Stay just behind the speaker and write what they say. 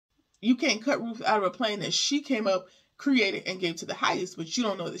you can't cut Ruth out of a plan that she came up, created, and gave to the highest, but you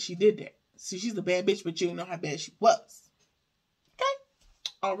don't know that she did that. See, she's a bad bitch, but you didn't know how bad she was. Okay?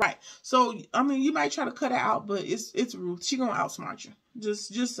 All right. So, I mean, you might try to cut her out, but it's Ruth. She gonna outsmart you.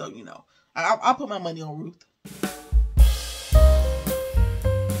 Just so you know. I'll put my money on Ruth.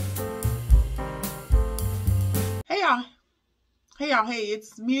 Hey,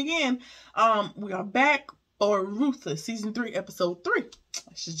 it's me again. We are back for Ruthless, Season 3, Episode 3.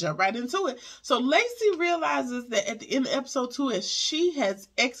 Let's just jump right into it. So Lacey realizes that at the end of Episode 2, as she has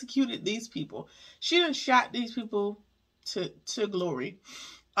executed these people, she done shot these people to glory.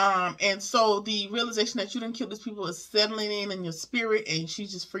 And so the realization that you done killed these people is settling in your spirit, and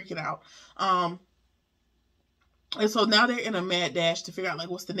she's just freaking out. And so now they're in a mad dash to figure out, like,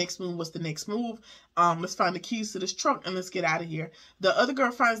 what's the next move? Let's find the keys to this trunk and let's get out of here. The other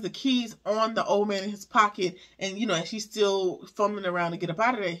girl finds the keys on the old man in his pocket. And, you know, as she's still fumbling around to get up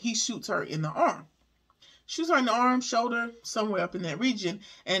out of there, he shoots her in the arm. Shoots her in the arm, shoulder, somewhere up in that region.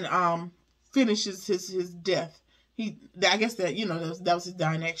 And finishes his death. I guess that, you know, that was his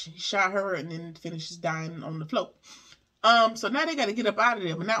dying action. He shot her and then finishes dying on the float. So now they got to get up out of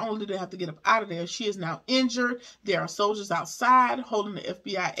there. But not only do they have to get up out of there, she is now injured. There are soldiers outside holding the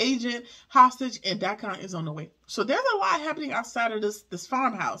FBI agent hostage, and Dakan is on the way. So there's a lot happening outside of this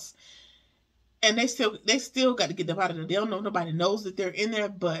farmhouse, and they still got to get up out of there. They don't know, nobody knows that they're in there,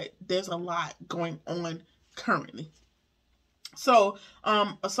 but there's a lot going on currently. So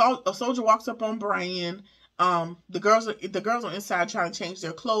a soldier walks up on Brian. The girls are inside trying to change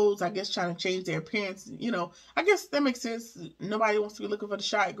their clothes, I guess trying to change their appearance, you know. I guess that makes sense. Nobody wants to be looking for the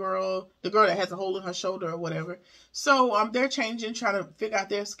shy girl, the girl that has a hole in her shoulder or whatever. So they're changing, trying to figure out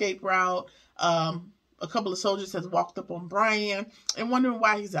their escape route. A couple of soldiers has walked up on Brian and wondering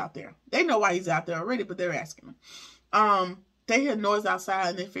why he's out there. They know why he's out there already, but they're asking him. They hear noise outside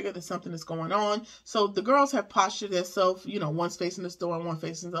and they figure that something is going on. So the girls have postured themselves, you know, one's facing this door and one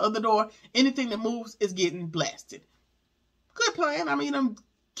facing the other door. Anything that moves is getting blasted. Good plan. I mean, I'm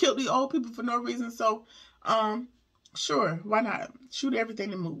killed the old people for no reason. So, sure, why not? Shoot everything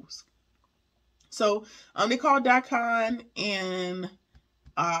that moves. So, they called Dakan and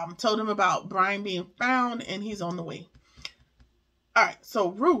told him about Brian being found and he's on the way. All right,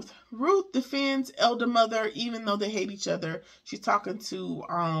 so Ruth defends Elder Mother even though they hate each other. She's talking to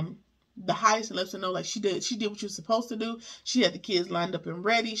the highest and lets her know, like, she did what she was supposed to do. She had the kids lined up and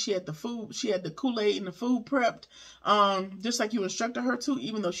ready. She had the food, she had the Kool-Aid and the food prepped, just like you instructed her to,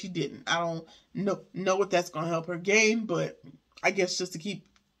 even though she didn't. I don't know what that's gonna help her gain, but I guess just to keep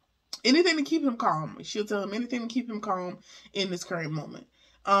anything to keep him calm. She'll tell him anything to keep him calm in this current moment.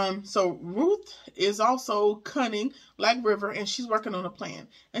 So Ruth is also cunning like River, and she's working on a plan.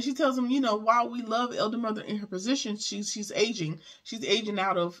 And she tells him, you know, while we love Elder Mother in her position, she's aging. She's aging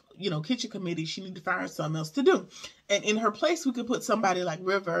out of, you know, kitchen committee. She needs to find something else to do. And in her place, we could put somebody like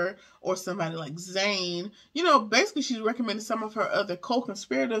River or somebody like Zane. You know, basically she's recommended some of her other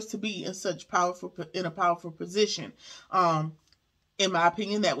co-conspirators to be in a powerful position. In my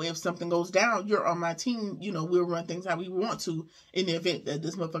opinion, that way, if something goes down, you're on my team. You know, we'll run things how we want to in the event that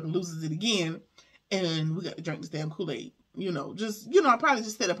this motherfucker loses it again and we got to drink this damn Kool-Aid. You know, just, you know, I'll probably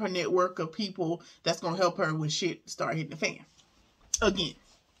just set up her network of people that's going to help her when shit start hitting the fan. Again.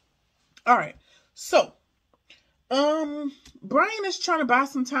 All right. So, Brian is trying to buy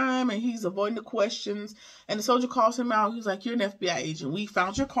some time and he's avoiding the questions. And the soldier calls him out. He's like, you're an FBI agent. We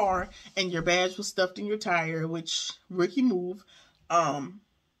found your car and your badge was stuffed in your tire, which, rookie move.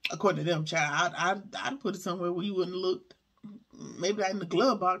 According to them, child, I'd put it somewhere where you wouldn't look. Maybe not in the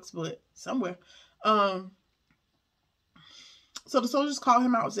glove box, but somewhere. So the soldiers call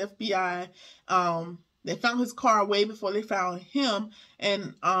him out as FBI. They found his car way before they found him,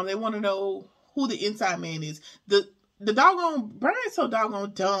 and they want to know who the inside man is. The doggone Brian's so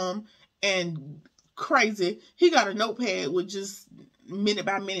doggone dumb and crazy. He got a notepad with just minute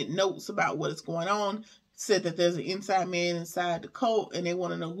by minute notes about what is going on. Said that there's an inside man inside the cult and they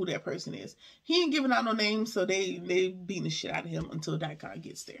want to know who that person is. He ain't giving out no names, so they beating the shit out of him until Dakan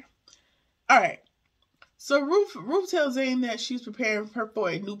gets there. All right. So Ruth tells Zane that she's preparing her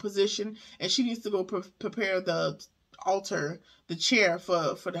for a new position and she needs to go prepare the altar, the chair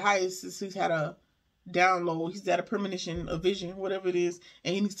for the highest. He's had a download. He's had a premonition, a vision, whatever it is,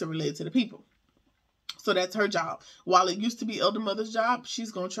 and he needs to relate it to the people. So that's her job. While it used to be Elder Mother's job,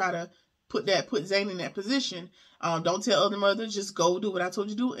 she's going to try to put Zane in that position. Don't tell Elder Mother, just go do what I told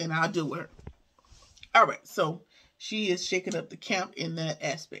you to do, and I'll do her. All right, so she is shaking up the camp in that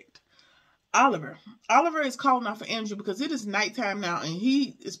aspect. Oliver. Oliver is calling out for Andrew because it is nighttime now and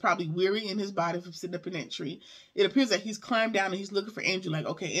he is probably weary in his body from sitting up in that tree. It appears that he's climbed down and he's looking for Andrew. Like,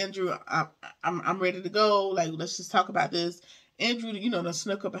 okay, Andrew, I'm ready to go. Like, let's just talk about this. Andrew, done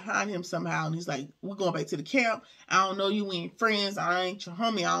snuck up behind him somehow and he's like, we're going back to the camp. I don't know you, we ain't friends. I ain't your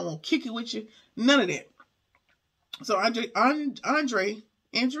homie. I don't want to kick it with you. None of that. So Andrew, I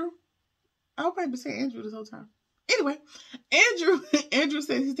hope I've been saying Andrew this whole time. Anyway, Andrew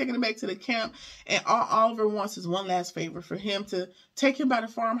says he's taking him back to the camp, and all Oliver wants is one last favor for him to take him by the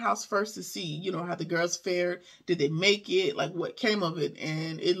farmhouse first to see, how the girls fared. Did they make it? Like, what came of it?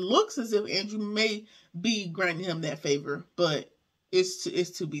 And it looks as if Andrew may be granting him that favor, but it's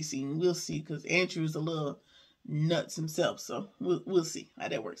to be seen. We'll see, because Andrew's a little nuts himself, so we'll see how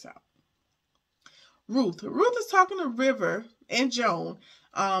that works out. Ruth is talking to River and Joan.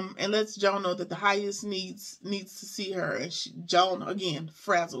 And lets Joan know that the highest needs to see her. And Joan, again,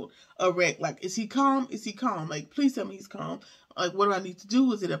 frazzled, a wreck. Like, is he calm? Is he calm? Like, please tell me he's calm. Like, what do I need to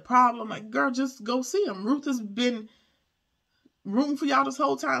do? Is it a problem? Like, girl, just go see him. Ruth has been rooting for y'all this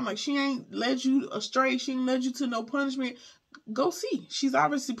whole time. Like, she ain't led you astray. She ain't led you to no punishment. Go see. She's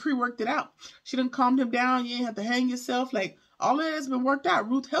obviously pre-worked it out. She done calmed him down. You ain't have to hang yourself. Like, all of that has been worked out.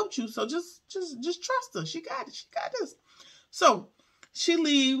 Ruth helped you. So just trust her. She got it. She got this. So she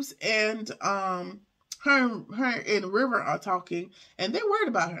leaves, and her and River are talking, and they're worried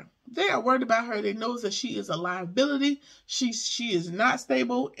about her. They are worried about her. They know that she is a liability. She is not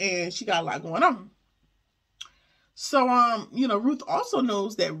stable, and she got a lot going on. So, Ruth also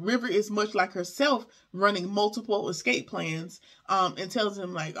knows that River is much like herself, running multiple escape plans, and tells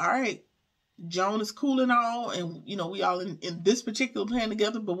him, like, all right, Joan is cool and all, and, we all in this particular plan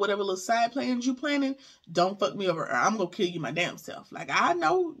together, but whatever little side plans you planning, don't fuck me over, or I'm going to kill you my damn self. Like, I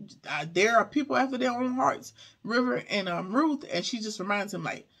know there are people after their own hearts, River and Ruth, and she just reminds him,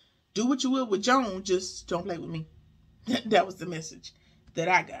 like, do what you will with Joan, just don't play with me. That was the message that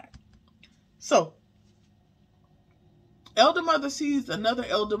I got. So, Elder Mother sees another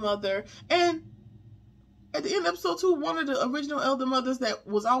Elder Mother, and at the end of episode 2, one of the original Elder Mothers that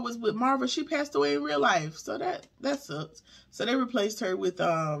was always with Marva, she passed away in real life. So that sucks. So they replaced her with,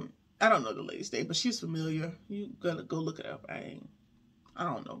 I don't know the lady's name, but she's familiar. You gotta go look it up. I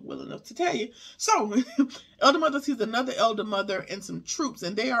don't know well enough to tell you. So, Elder Mother sees another Elder Mother and some troops,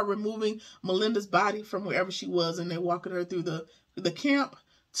 and they are removing Melinda's body from wherever she was, and they're walking her through the camp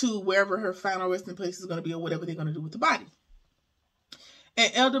to wherever her final resting place is going to be, or whatever they're going to do with the body. And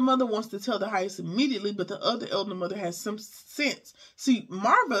Elder Mother wants to tell the highest immediately, but the other Elder Mother has some sense. See,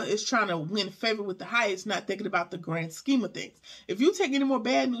 Marva is trying to win favor with the highest, not thinking about the grand scheme of things. If you take any more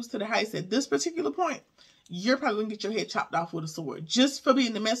bad news to the highest at this particular point, you're probably going to get your head chopped off with a sword just for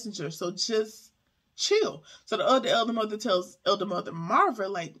being the messenger. So just chill. So the other Elder Mother tells Elder Mother Marva,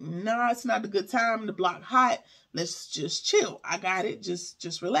 like, nah, it's not a good time. The block hot. Let's just chill. I got it.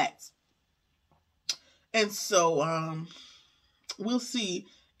 Just relax. And so, we'll see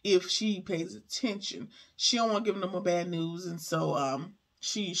if she pays attention. She don't want to give them no more bad news, and so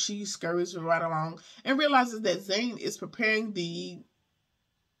she scurries right along and realizes that Zane is preparing the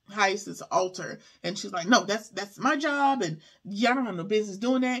highest's altar, and she's like, no, that's my job, and y'all don't have no business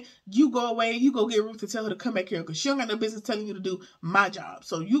doing that. You go away. You go get Ruth to tell her to come back here, because she don't got no business telling you to do my job.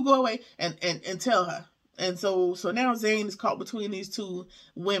 So you go away and tell her. And so now Zane is caught between these two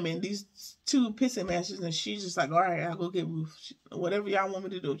women, these two pissing masters, and she's just like, all right, I'll go get Ruth. Whatever y'all want me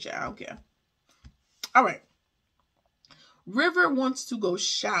to do, child, I don't care. All right. River wants to go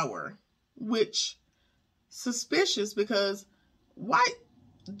shower, which suspicious, because why?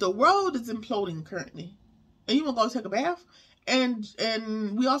 The world is imploding currently, and you want to go take a bath, and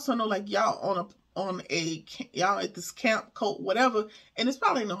we also know, like, y'all y'all at this camp, cold, whatever, and it's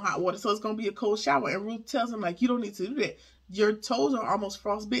probably no hot water, so it's gonna be a cold shower. And Ruth tells him, like, you don't need to do that. Your toes are almost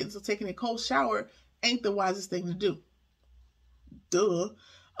frostbitten, so taking a cold shower ain't the wisest thing to do. Duh.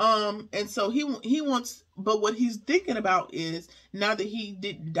 And so he wants, but what he's thinking about is, now that he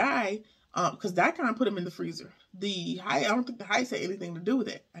didn't die, because that kind of put him in the freezer. I don't think the Heist had anything to do with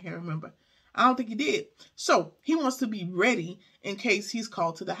it. I can't remember. I don't think he did. So he wants to be ready in case he's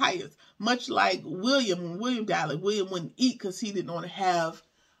called to the highest. Much like William, when William died, like, William wouldn't eat because he didn't want to have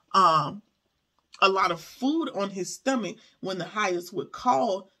a lot of food on his stomach when the highest would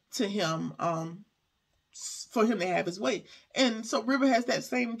call to him for him to have his way. And so River has that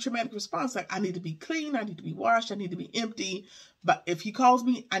same traumatic response, like, I need to be clean, I need to be washed, I need to be empty. But if he calls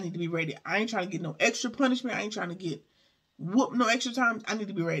me, I need to be ready. I ain't trying to get no extra punishment. I ain't trying to get whooped no extra time. I need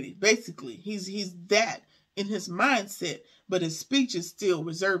to be ready. Basically, he's that in his mindset, but his speech is still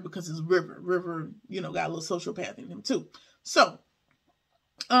reserved because it's River. River, got a little sociopath in him too. So,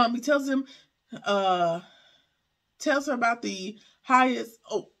 He tells him, tells her about the highest.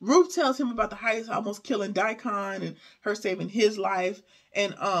 Oh, Ruth tells him about the highest almost killing Daikon and her saving his life.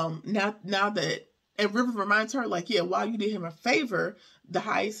 And now that, and River reminds her, like, yeah, while you did him a favor, the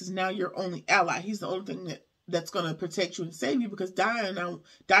highest is now your only ally. He's the only thing that's going to protect you and save you, because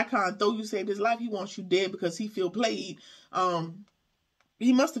Daikon, though you saved his life, he wants you dead because he feel played.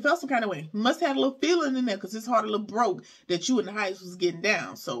 He must have felt some kind of way. He must have had a little feeling in there, because his heart a little broke that you and the highest was getting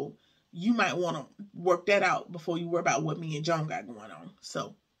down. So you might want to work that out before you worry about what me and John got going on.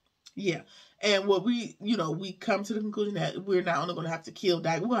 So, yeah. And what we come to the conclusion that we're not only going to have to kill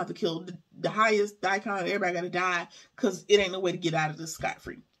Daikon, we're going to have to kill the highest Daikon. Everybody got to die, because it ain't no way to get out of this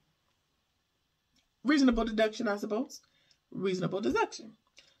scot-free. Reasonable deduction, I suppose. Reasonable deduction.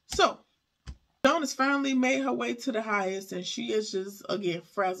 So, Dawn has finally made her way to the highest, and she is just, again,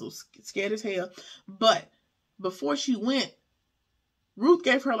 frazzled, scared as hell. But before she went, Ruth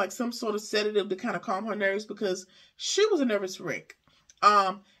gave her like some sort of sedative to kind of calm her nerves, because she was a nervous wreck.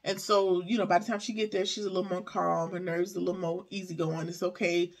 And so, by the time she get there, she's a little more calm. Her nerves a little more easygoing. It's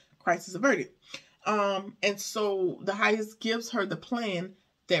okay. Crisis averted. And so the highest gives her the plan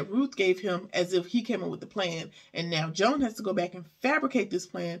that Ruth gave him, as if he came up with the plan. And now Joan has to go back and fabricate this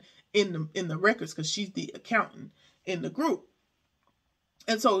plan in the records, because she's the accountant in the group.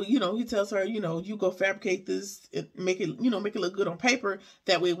 And so, he tells her, you go fabricate this, make it look good on paper.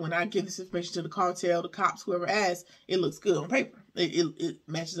 That way, when I give this information to the cartel, the cops, whoever asks, it looks good on paper. It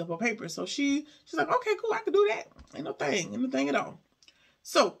matches up on paper. So she's like, okay, cool, I can do that. Ain't no thing at all.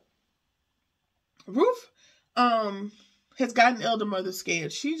 So Ruth has gotten Elder Mother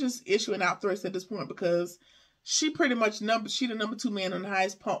scared. She's just issuing out threats at this point, because she pretty much the number 2 man on the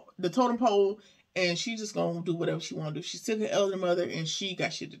highest the totem pole. And she's just going to do whatever she want to do. She's still her elder mother, and she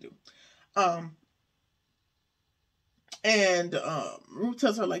got shit to do. Ruth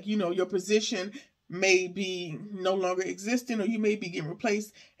tells her, like, your position may be no longer existing, or you may be getting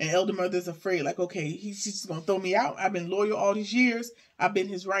replaced. And elder mother's afraid, like, okay, she's just going to throw me out. I've been loyal all these years. I've been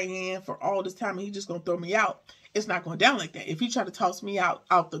his right hand for all this time, and he's just going to throw me out. It's not going down like that. If he try to toss me out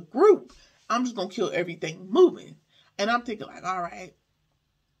the group, I'm just going to kill everything moving. And I'm thinking, like, all right.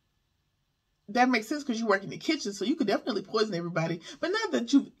 That makes sense, because you work in the kitchen, so you could definitely poison everybody. But now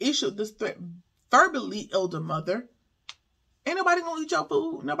that you've issued this threat verbally, elder mother, ain't nobody gonna eat your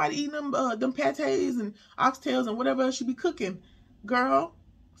food. Nobody eating them pates and oxtails and whatever else you be cooking, girl.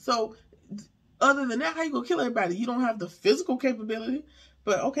 So other than that, how you gonna kill everybody? You don't have the physical capability.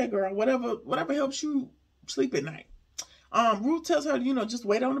 But okay, girl, whatever helps you sleep at night. Ruth tells her, just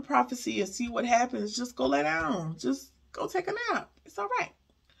wait on the prophecy and see what happens. Just go lay down. Just go take a nap. It's all right.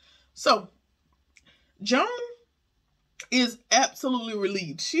 So Joan is absolutely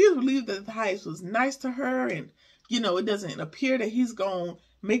relieved. She is relieved that the highest was nice to her, and it doesn't appear that he's gonna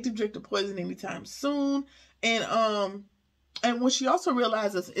make them drink the poison anytime soon. And what she also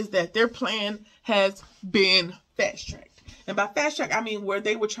realizes is that their plan has been fast-tracked. And by fast-track, I mean where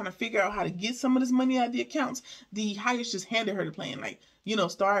they were trying to figure out how to get some of this money out of the accounts. The highest just handed her the plan, like,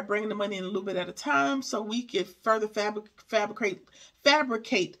 start bringing the money in a little bit at a time, so we could further fabricate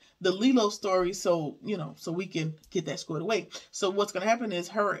the Lilo story, so so we can get that squared away. So what's going to happen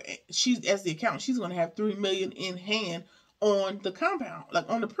is she's as the accountant, she's going to have $3 million in hand on the compound, like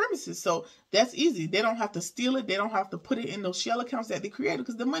on the premises. So that's easy. They don't have to steal it. They don't have to put it in those shell accounts that they created,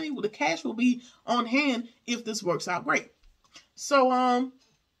 because the cash will be on hand if this works out great. So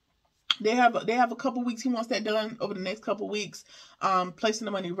they have a couple weeks. He wants that done over the next couple weeks, placing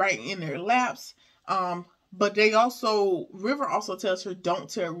the money right in their laps. But River also tells her, don't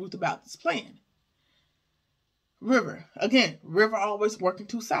tell Ruth about this plan. River always working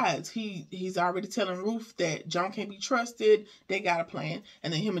two sides. He's already telling Ruth that John can't be trusted. They got a plan.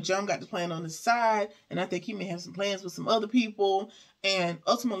 And then him and John got the plan on his side. And I think he may have some plans with some other people. And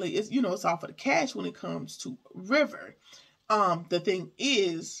ultimately, it's all for the cash when it comes to River. The thing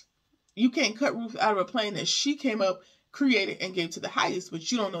is, you can't cut Ruth out of a plan that she came up, created, and gave to the highest,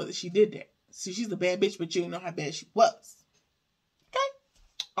 but you don't know that she did that. See, she's a bad bitch, but you don't know how bad she was. Okay?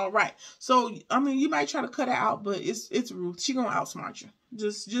 All right. So, I mean, you might try to cut her out, but it's Ruth. She gonna outsmart you.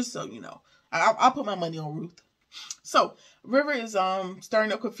 Just so you know. I'll put my money on Ruth. So, River is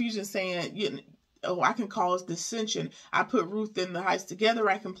stirring up confusion, saying, I can cause dissension. I put Ruth and the highest together.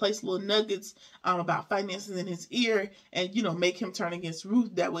 I can place little nuggets about finances in his ear and, make him turn against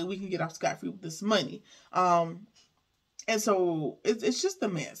Ruth. That way we can get off scot-free with this money. And so it's just a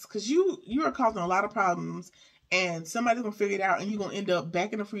mess, because you are causing a lot of problems, and somebody's going to figure it out, and you're going to end up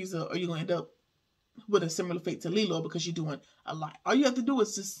back in the freezer, or you're going to end up with a similar fate to Lilo because you're doing a lot. All you have to do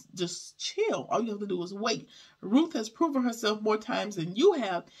is just chill. All you have to do is wait. Ruth has proven herself more times than you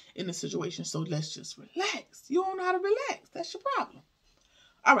have in the situation, so let's just relax. You don't know how to relax. That's your problem.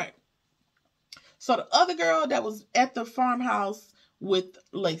 All right. So the other girl that was at the farmhouse with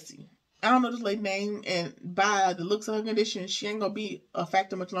Lacey, I don't know this lady's name, and by the looks of her condition, she ain't gonna be a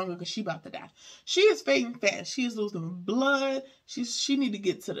factor much longer because she about to die. She is fading fast. She is losing blood. She need to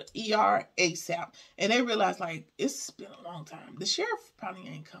get to the ER ASAP. And they realize, like, it's been a long time. The sheriff probably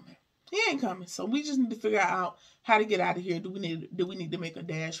ain't coming. He ain't coming. So we just need to figure out how to get out of here. Do we need to make a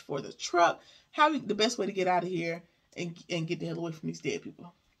dash for the truck? The best way to get out of here and get the hell away from these dead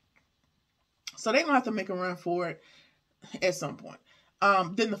people. So they're gonna have to make a run for it at some point.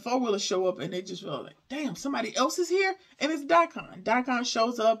 Then the four-wheelers show up and they just feel like, damn, somebody else is here? And it's Daikon. Daikon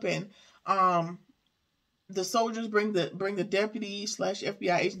shows up and the soldiers bring the deputy /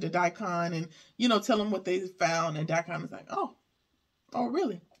 FBI agent to Daikon and, you know, tell him what they found. And Daikon is like, oh,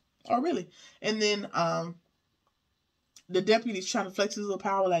 really? Oh, really? And then the deputy's trying to flex his little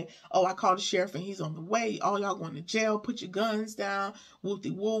power like, oh, I called the sheriff and he's on the way. All y'all going to jail. Put your guns down.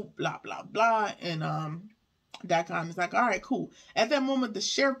 Whoop-de-whoop, blah, blah, blah. And Daikon is like, all right, cool. At that moment, the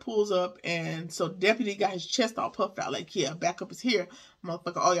sheriff pulls up, and so the deputy got his chest all puffed out, like, yeah, backup is here.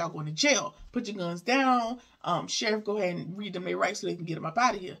 Motherfucker, all y'all going to jail. Put your guns down. Sheriff, go ahead and read them their rights so they can get them up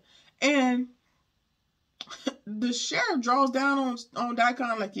out of here. And the sheriff draws down on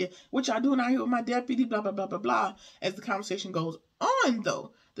Daikon, like, yeah, what y'all doing out here with my deputy, blah, blah, blah, blah, blah. As the conversation goes on,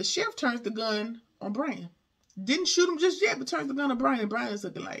 though, the sheriff turns the gun on Brian. Didn't shoot him just yet, but turns the gun on Brian, and Brian is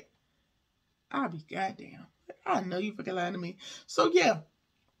looking like, I'll be goddamn. I know you fucking lying to me. So yeah,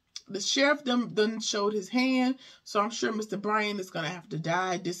 the sheriff done showed his hand. So I'm sure Mr. Brian is going to have to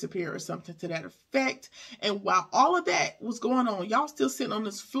die, disappear, or something to that effect. And while all of that was going on, y'all still sitting on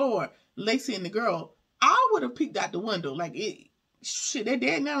this floor, Lacey and the girl, I would have peeked out the window. Like, shit, they're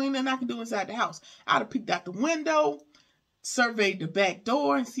dead now. Ain't nothing I can do inside the house. I'd have peeked out the window, surveyed the back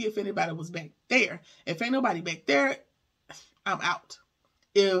door, and see if anybody was back there. If ain't nobody back there, I'm out.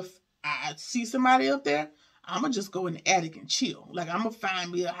 If I see somebody up there, I'm going to just go in the attic and chill. Like, I'm going to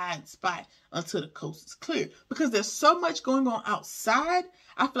find me a hiding spot until the coast is clear. Because there's so much going on outside,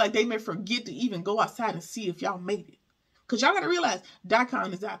 I feel like they may forget to even go outside and see if y'all made it. Because y'all got to realize,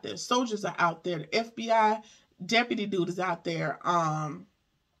 Daikon is out there. Soldiers are out there. The FBI deputy dude is out there.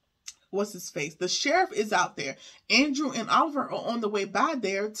 What's his face? The sheriff is out there. Andrew and Oliver are on the way by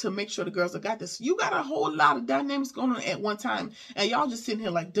there to make sure the girls have got this. You got a whole lot of dynamics going on at one time. And y'all just sitting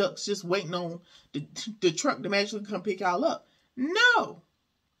here like ducks, just waiting on the truck to magically come pick y'all up. No.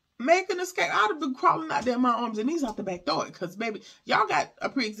 Make an escape. I'd have been crawling out there in my arms and knees out the back door. Because, baby, y'all got a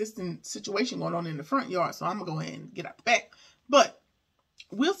pre-existing situation going on in the front yard. So I'm going to go ahead and get out the back. But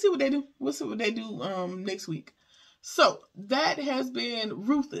we'll see what they do. We'll see what they do next week. So that has been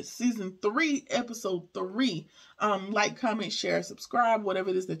Ruthless, season 3, episode 3. Like, comment, share, subscribe, whatever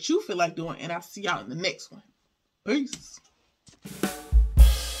it is that you feel like doing, and I'll see y'all in the next one. Peace.